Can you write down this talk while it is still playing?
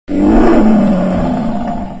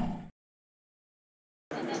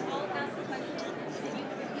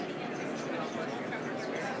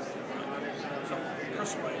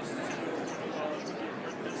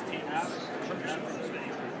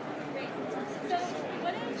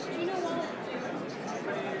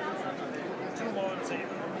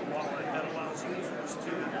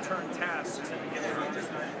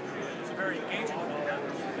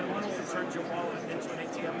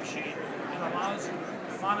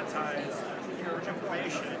monetize your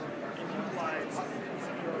information and utilize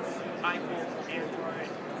your iPhone, Android,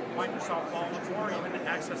 Microsoft Phone, or even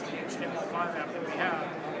access the HTML5 app that we have,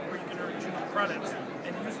 where you can earn Juno credits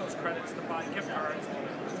and use those credits to buy gift cards,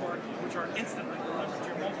 which are instantly delivered to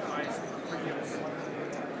your mobile device for use.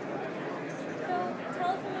 So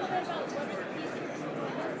tell us a little bit about what these.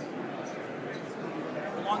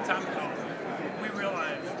 A long time ago, we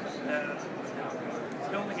realized that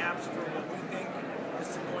building apps for what we think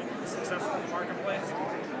is going to be successful in the marketplace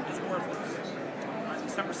is worthless. On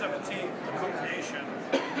December 17th, the culmination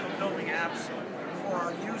of building apps for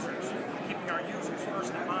our users, keeping our users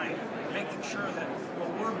first in mind, making sure that what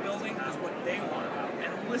we're building is what they want,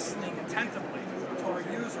 and listening attentively to our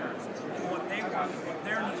users and what they want, what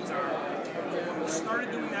their needs are. When we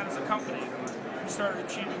started doing that as a company, we started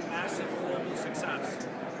achieving massive global success.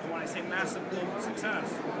 And when I say massive global success,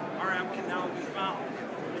 our app can now be found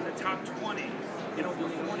in the top 20 in over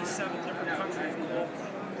 47 different countries globally.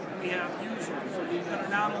 We have users that are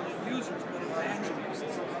not only users, but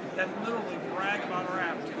evangelists that literally brag about our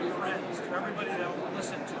app to their friends, to everybody that will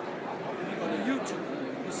listen to. If you go to YouTube,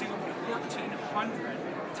 you'll see over 1,400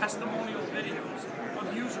 testimonial videos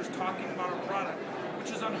of users talking about our product,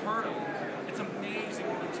 which is unheard of. It's amazing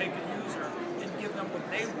when you take a user and give them what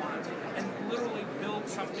they want and literally build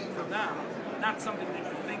something for them, not something that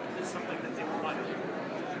you think is something that they will like.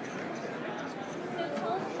 So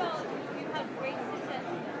tell us about, you've had great success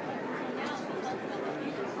until now, so tell us about the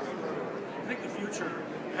future. I think the future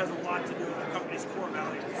has a lot to do with our company's core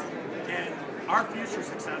values. And our future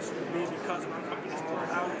success will be because of our company's core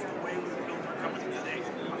values, the way we build our company today.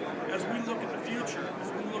 As we look at the future,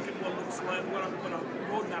 as we look at what looks like, what our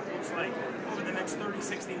roadmap looks like over the next 30,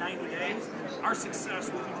 60, 90 days, our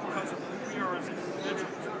success will be because of who we are as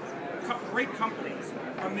individuals. Great companies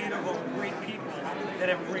are made up of great people that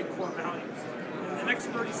have great core values. In the next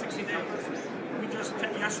 30, 60 days, we just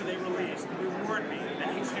yesterday released Reward Me,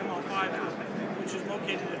 an HTML5 app, which is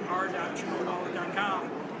located at r.JunoWallet.com,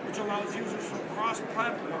 which allows users from across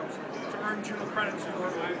platforms to earn Juno credits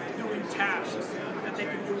for doing tasks that they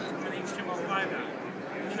can do from an HTML5 app.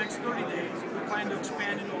 In the next 30 days, we plan to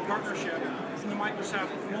expand into a partnership in the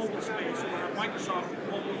Microsoft mobile space, where Microsoft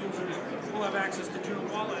mobile users will have access to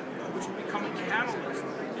JunoWallet, which will become a catalyst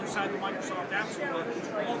inside the Microsoft App Store,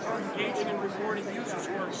 both for engaging and rewarding users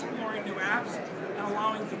who are exploring new apps and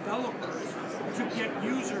allowing developers to get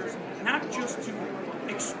users not just to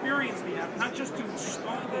experience the app, not just to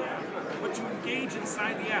install the app, but to engage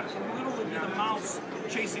inside the app, to literally be the mouse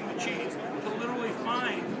chasing the cheese, to literally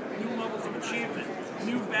find new levels of achievement,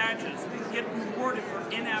 new badges, get rewarded for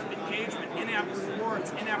in-app engagement, in-app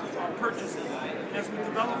rewards, in-app purchases. And as we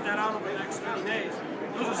develop that out over the next 30 days,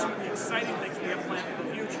 those are some of the exciting things we have planned for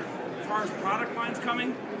the future. As far as product lines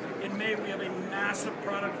coming, in May we have a massive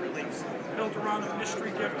product release built around a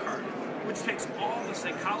mystery gift card, which takes all the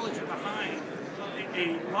psychology behind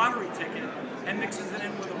a lottery ticket and mixes it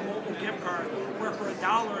in with a mobile gift card, where for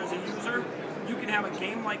 $1 as a user, you can have a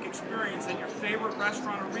game-like experience at your favorite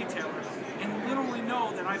restaurant or retailer and literally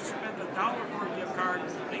know that I've spent $1 for a gift card.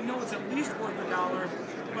 I know it's at least worth $1,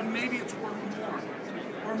 but maybe it's worth more.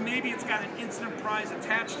 Or maybe it's got an instant prize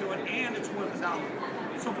attached to it and it's worth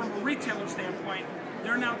 $1. So from a retailer standpoint,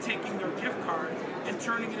 they're now taking their gift card and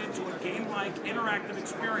turning it into a game-like interactive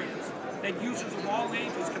experience that users of all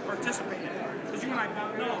ages can participate in. Because you and I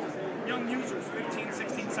both know, young users, 15,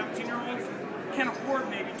 16, 17-year-olds, can't afford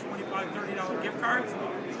maybe $25, $30 gift cards,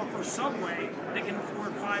 but for Subway, they can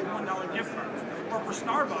afford $5, $1 gift cards. Or for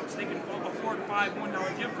Starbucks, they can afford $5,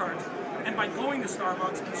 $1 gift cards. And by going to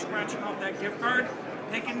Starbucks and scratching off that gift card,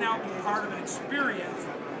 they can now be part of an experience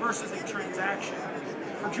versus a transaction.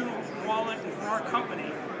 For JunoWallet and for our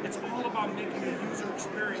company, it's all about making the user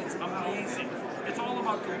experience amazing. It's all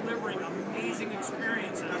about delivering amazing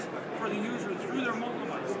experiences for the user through their mobile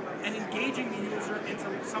device and engaging the user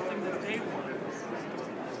into something that they want.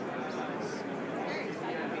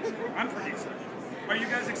 I'm pretty excited. Are you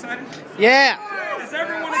guys excited? Yeah. Is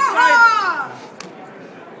everyone excited?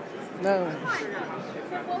 No.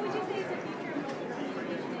 So what would you say is the future of mobile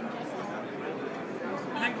communication in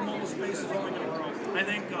general? I think the mobile space is only going to grow. I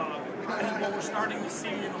think what we're starting to see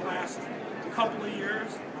in the last couple of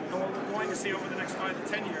years, and what we're going to see over the next 5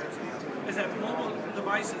 to 10 years, is that mobile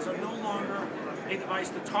devices are no longer a device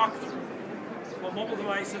to talk through. Well, mobile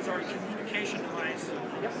devices are a communication device.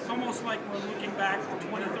 It's almost like we're looking back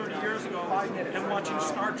 20, 30 years ago and watching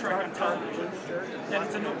Star Trek on television. That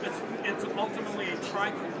it's ultimately a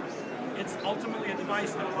tricorder. It's ultimately a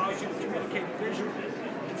device that allows you to communicate visually.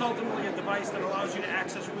 It's ultimately a device that allows you to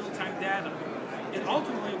access real-time data. It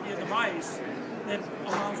ultimately will be a device that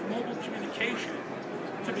allows mobile communication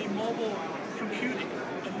to be mobile computing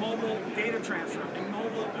and mobile data transfer and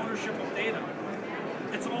mobile ownership of data.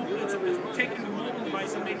 It's taking the mobile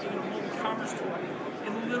device and making it a mobile commerce tool.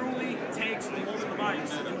 It literally takes the mobile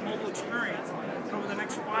device and the mobile experience, and over the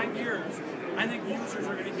next 5 years, I think users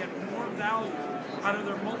are going to get more value out of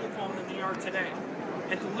their mobile phone than they are today.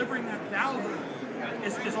 And delivering that value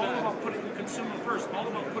is all about putting the consumer first, all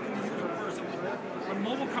about putting the user first. And when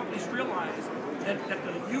mobile companies realize that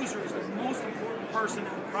the user is the most important person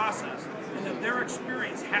in the process, and that their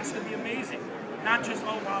experience has to be amazing, not just,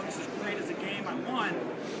 oh wow, this is great as a game, I won.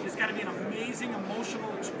 It's got to be an amazing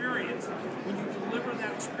emotional experience. When you deliver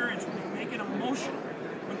that experience, when you make it emotional,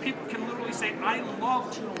 when people can literally say, I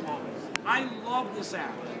love JunoWallet, I love this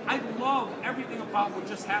app, I love everything about what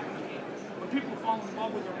just happened to me. When people fall in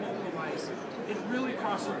love with their mobile device, it really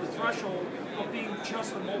crosses the threshold of being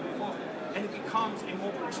just a mobile phone, and it becomes a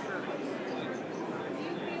mobile experience. Do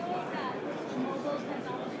you feel that mobile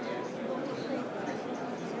technology will replace personal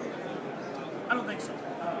experience? I don't think so.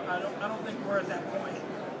 I don't think we're at that point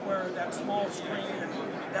where that small screen and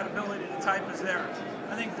that ability to type is there.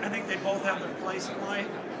 I think they both have their place in life,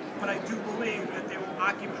 but I do believe that they will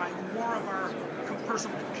occupy more of our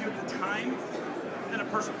personal computer time than a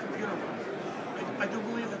personal computer will. I do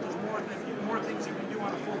believe that there's more things you can do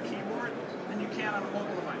on a full keyboard than you can on a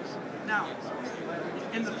mobile device. Now,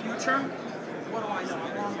 in the future, what do I know?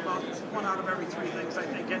 I'm wrong about 1 out of every 3 things, I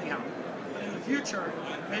think, anyhow. But in the future,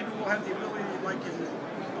 maybe we'll have the ability, like in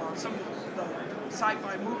some of the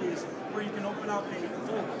sci-fi movies, where you can open up a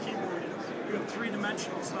full keyboard and you have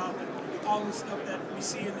 3-dimensional stuff, and all the stuff that we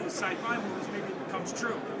see in these sci-fi movies maybe becomes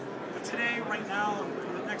true. But today, right now, and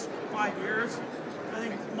for the next 5 years, I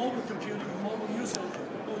think mobile computing and mobile usage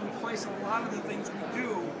will replace a lot of the things we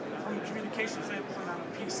do from a communication standpoint on a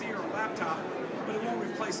PC or a laptop, but it won't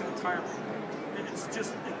replace it entirely.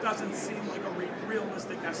 It doesn't seem like a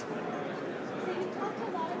realistic estimate. So you talked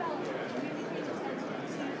a lot about communication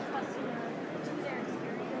to the customer, to their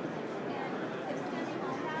experience, and extending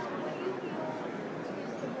on that, what do you feel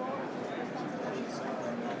is the role and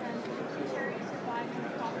responsibility of charities survive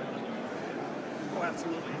and propagate? Oh,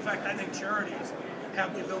 absolutely. In fact, I think charities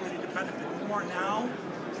have the ability to benefit more now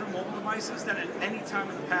through mobile devices than at any time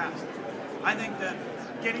in the past. I think that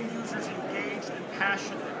getting users engaged and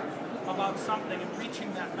passionate about something and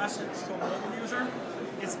reaching that message to a mobile user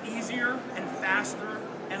is easier and faster,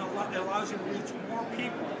 and it allows you to reach more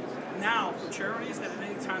people now for charities than at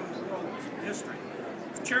any time in the world in history.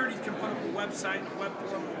 Charities can put up a website, a web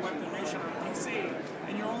form, a web donation on a PC,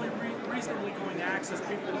 and you're only reasonably going to access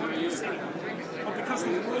people on a PC. But because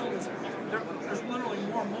the world is, there's literally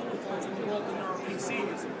more mobile phones in the world than there are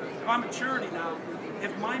PCs. If I'm a charity now,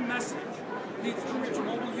 if my message needs to reach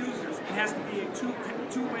mobile users, it has to be a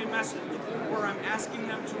two-way message where I'm asking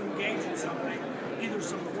them to engage in something, either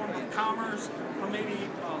some form of commerce, or maybe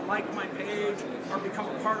like my page, or become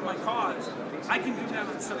a part of my cause. I can do that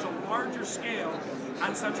on such a larger scale,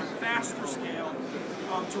 on such a faster scale,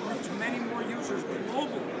 to reach many more users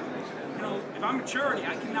globally. You know, if I'm a charity,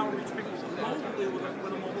 I can now reach people globally with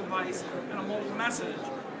a mobile device and a mobile message.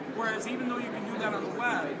 Whereas even though you can do that on the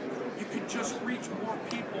web, you could just reach more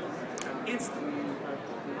people instantly.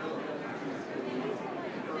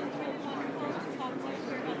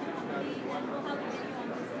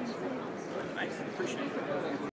 Thanks, appreciate it.